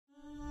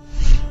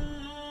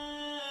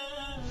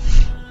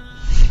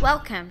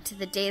Welcome to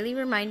the Daily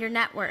Reminder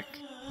Network.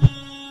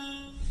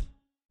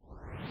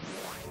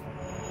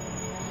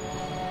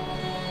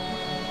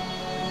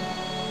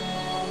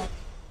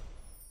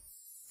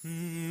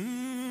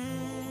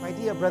 My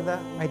dear brother,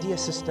 my dear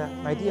sister,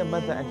 my dear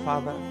mother and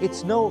father,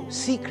 it's no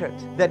secret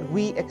that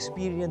we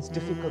experience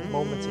difficult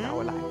moments in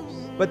our lives.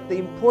 But the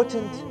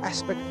important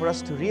aspect for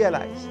us to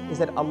realize is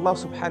that Allah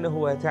subhanahu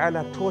wa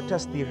ta'ala taught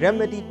us the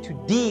remedy to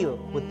deal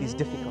with these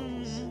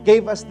difficulties,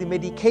 gave us the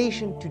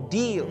medication to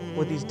deal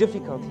with these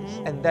difficulties,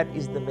 and that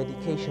is the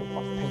medication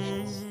of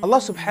patience. Allah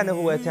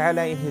subhanahu wa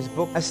ta'ala in His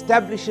book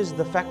establishes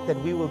the fact that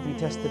we will be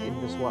tested in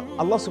this world.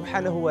 Allah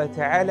subhanahu wa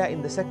ta'ala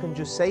in the second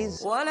juz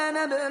says,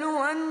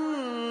 وَلَنَبْلُوَنَّكُمْ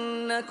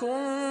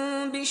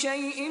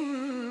بِشَيْءٍ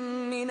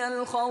مِّنَ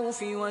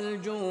الْخَوْفِ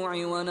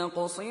وَالْجُوعِ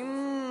وَنَقْصٍ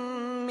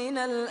مِّنَ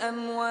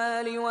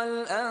الْأَمْوَالِ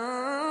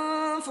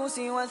وَالْأَنفُسِ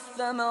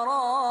وَالثَّمَرَاتِ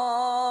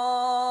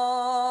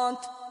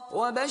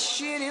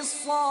وَبَشِّرِ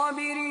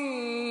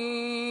الصَّابِرِينَ.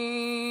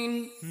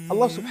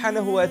 Allah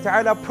subhanahu wa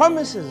ta'ala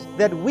promises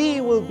that we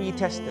will be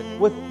tested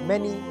with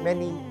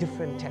many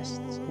different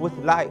tests, with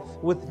life,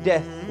 with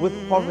death, with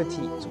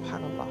poverty.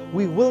 Subhanallah,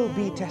 we will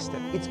be tested.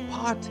 It's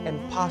part and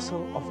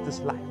parcel of this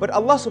life. But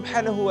Allah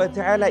subhanahu wa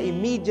ta'ala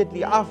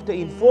immediately after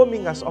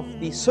informing us of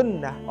the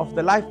sunnah of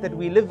the life that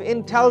we live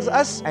in tells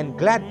us, and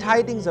glad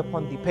tidings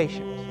upon the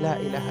patient. La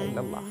ilaha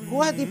illallah. Who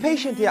are the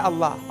patient, Ya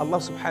Allah?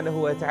 Allah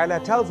subhanahu wa ta'ala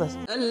tells us,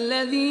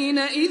 الَّذِينَ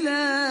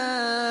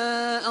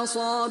إِذَا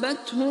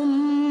أَصَابَتْهُم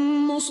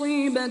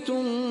مُّصِيبَةٌ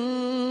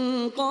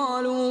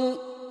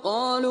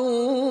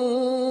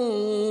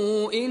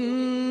قالوا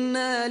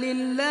إِنَّا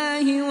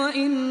لِلَّهِ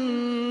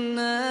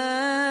وَإِنَّا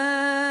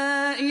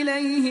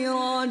إِلَيْهِ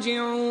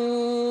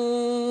راجعون.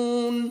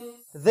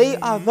 they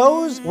are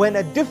those when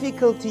a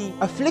difficulty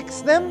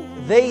afflicts them,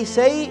 they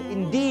say,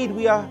 indeed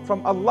we are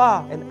from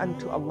Allah and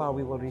unto Allah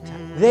we will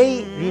return.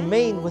 They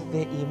remain with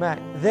their iman.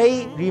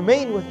 They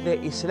remain with their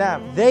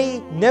Islam.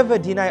 They never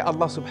deny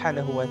Allah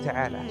subhanahu wa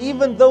ta'ala.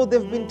 Even though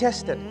they've been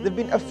tested, they've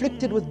been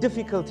afflicted with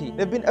difficulty,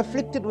 they've been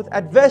afflicted with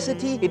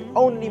adversity, it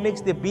only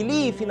makes their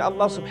belief in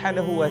Allah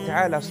subhanahu wa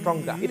ta'ala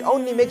stronger. It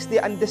only makes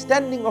their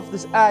understanding of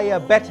this ayah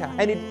better.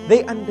 And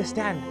they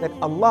understand that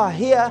Allah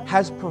here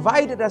has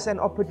provided us an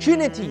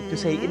opportunity to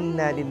say,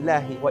 Inna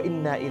lillahi wa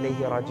inna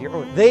ilayhi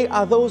raji'un. They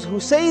are those who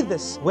say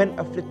this when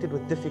afflicted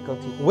with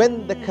difficulty,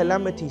 when the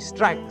calamity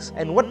strikes.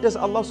 And what does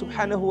Allah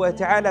subhanahu wa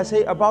ta'ala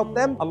say about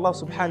them? Allah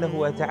subhanahu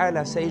wa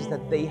ta'ala says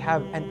that they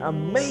have an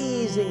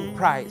amazing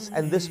prize,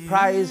 and this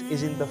prize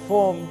is in the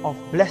form of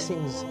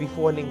blessings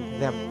befalling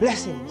them.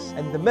 Blessings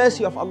and the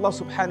mercy of Allah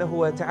subhanahu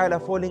wa ta'ala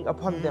falling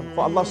upon them.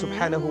 For Allah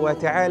subhanahu wa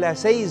ta'ala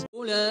says,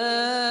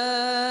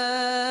 أولئك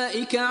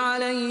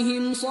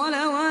عليهم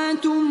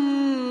صلوات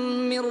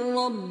من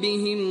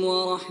ربهم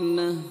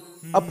ورحمة.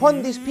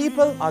 upon these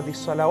people are the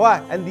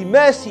salawat and the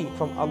mercy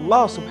from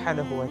Allah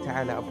subhanahu wa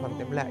ta'ala upon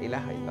them. La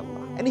ilaha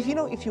illallah. And if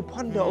you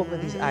ponder over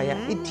these ayah,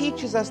 it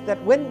teaches us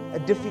that when a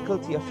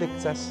difficulty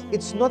afflicts us,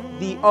 it's not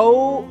the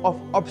O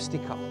of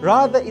obstacle.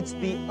 Rather, it's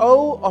the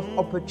O of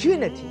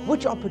opportunity.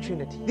 Which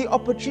opportunity? The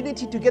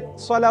opportunity to get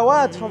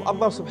salawat from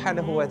Allah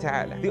subhanahu wa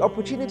ta'ala. The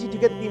opportunity to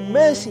get the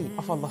mercy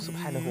of Allah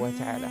subhanahu wa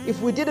ta'ala. If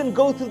we didn't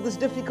go through this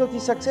difficulty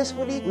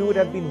successfully, we would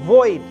have been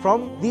void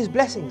from these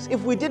blessings.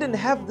 If we didn't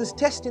have this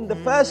test in the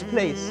first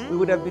place, we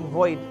would have been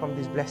void from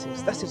these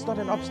blessings. Thus, it's not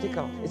an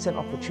obstacle, it's an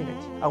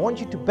opportunity. I want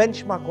you to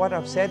benchmark what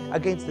I've said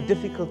against the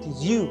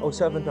difficulties you, O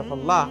servant of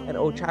Allah and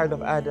O child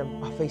of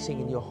Adam, are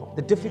facing in your home.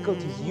 The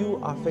difficulties you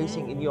are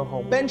facing in your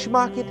home.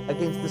 Benchmark it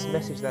against this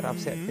message that I've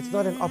said. It's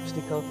not an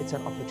obstacle, it's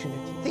an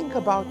opportunity. Think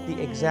about the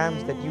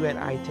exams that you and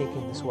I take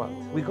in this world.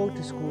 We go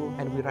to school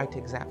and we write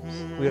exams.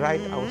 We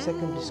write our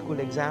secondary school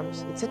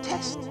exams. It's a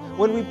test.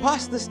 When we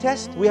pass this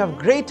test, we have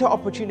greater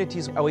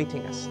opportunities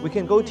awaiting us. We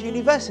can go to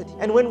university.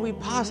 And when we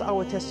pass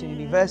our test in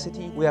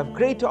university, we have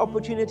greater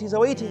opportunities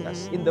awaiting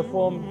us in the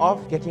form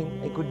of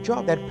getting a good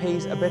job that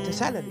pays a better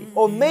salary.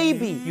 Or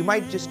maybe you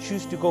might just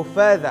choose to go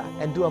further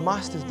and do a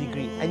master's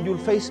degree, and you'll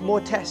face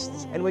more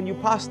tests. And when you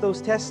pass those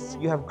tests,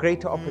 you have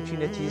greater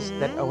opportunities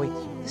that await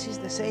you. This is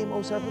the same,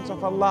 O servants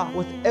of Allah.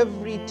 With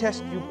every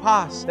test you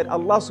pass that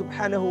Allah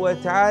subhanahu wa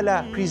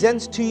ta'ala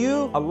presents to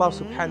you, Allah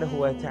subhanahu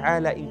wa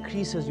ta'ala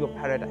increases your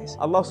paradise.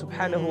 Allah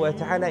subhanahu wa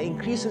ta'ala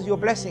increases your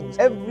blessings.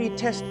 Every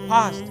test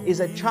passed is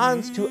a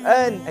chance to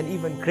earn an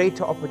even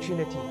greater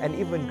opportunity, an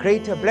even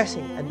greater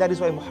blessing. And that is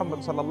why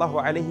Muhammad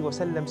sallallahu alayhi wa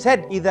sallam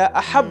said, إِذَا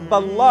أَحَبَّ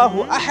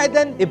اللَّهُ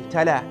أَحَدًا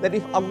ابْتَلَى. That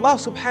if Allah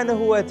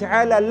subhanahu wa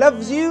ta'ala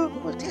loves you, He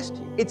will test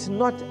you. It's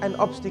not an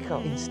obstacle.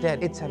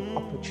 Instead, it's an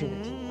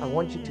opportunity. I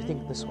want you to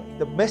think this way.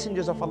 The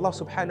messengers of Allah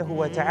subhanahu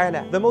wa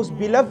ta'ala, the most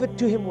beloved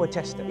to Him, were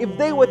tested. If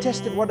they were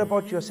tested, what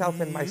about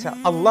yourself and myself?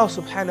 Allah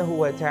subhanahu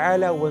wa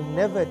ta'ala will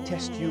never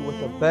test you with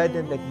a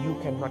burden that you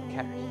cannot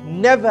carry.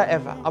 Never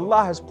ever.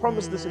 Allah has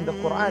promised this in the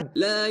Quran.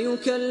 لا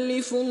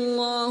يكلف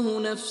الله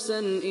نفسا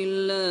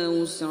إلا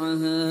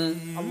وسعها.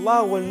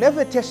 Allah will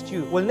never test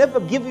you, will never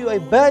give you a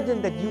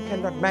burden that you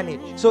cannot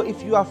manage. So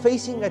if you are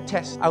facing a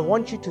test, I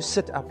want you to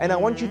sit up and I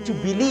want you to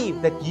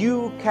believe that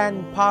you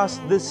can pass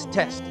this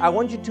test. I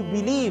want you to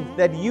believe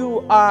that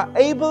you are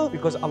able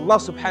because Allah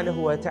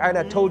subhanahu wa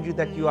ta'ala told you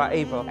that you are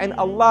able. And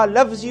Allah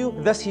loves you,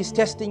 thus He's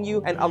testing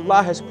you, and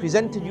Allah has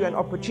presented you an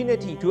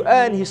opportunity to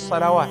earn His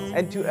salawat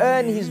and to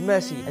earn His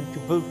mercy and to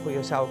build for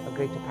yourself a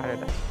greater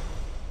paradise.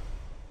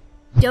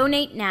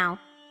 Donate now.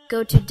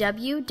 Go to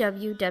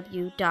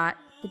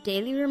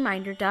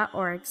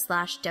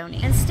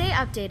www.thedailyreminder.org/donate and stay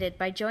updated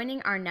by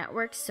joining our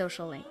network's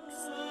social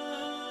links.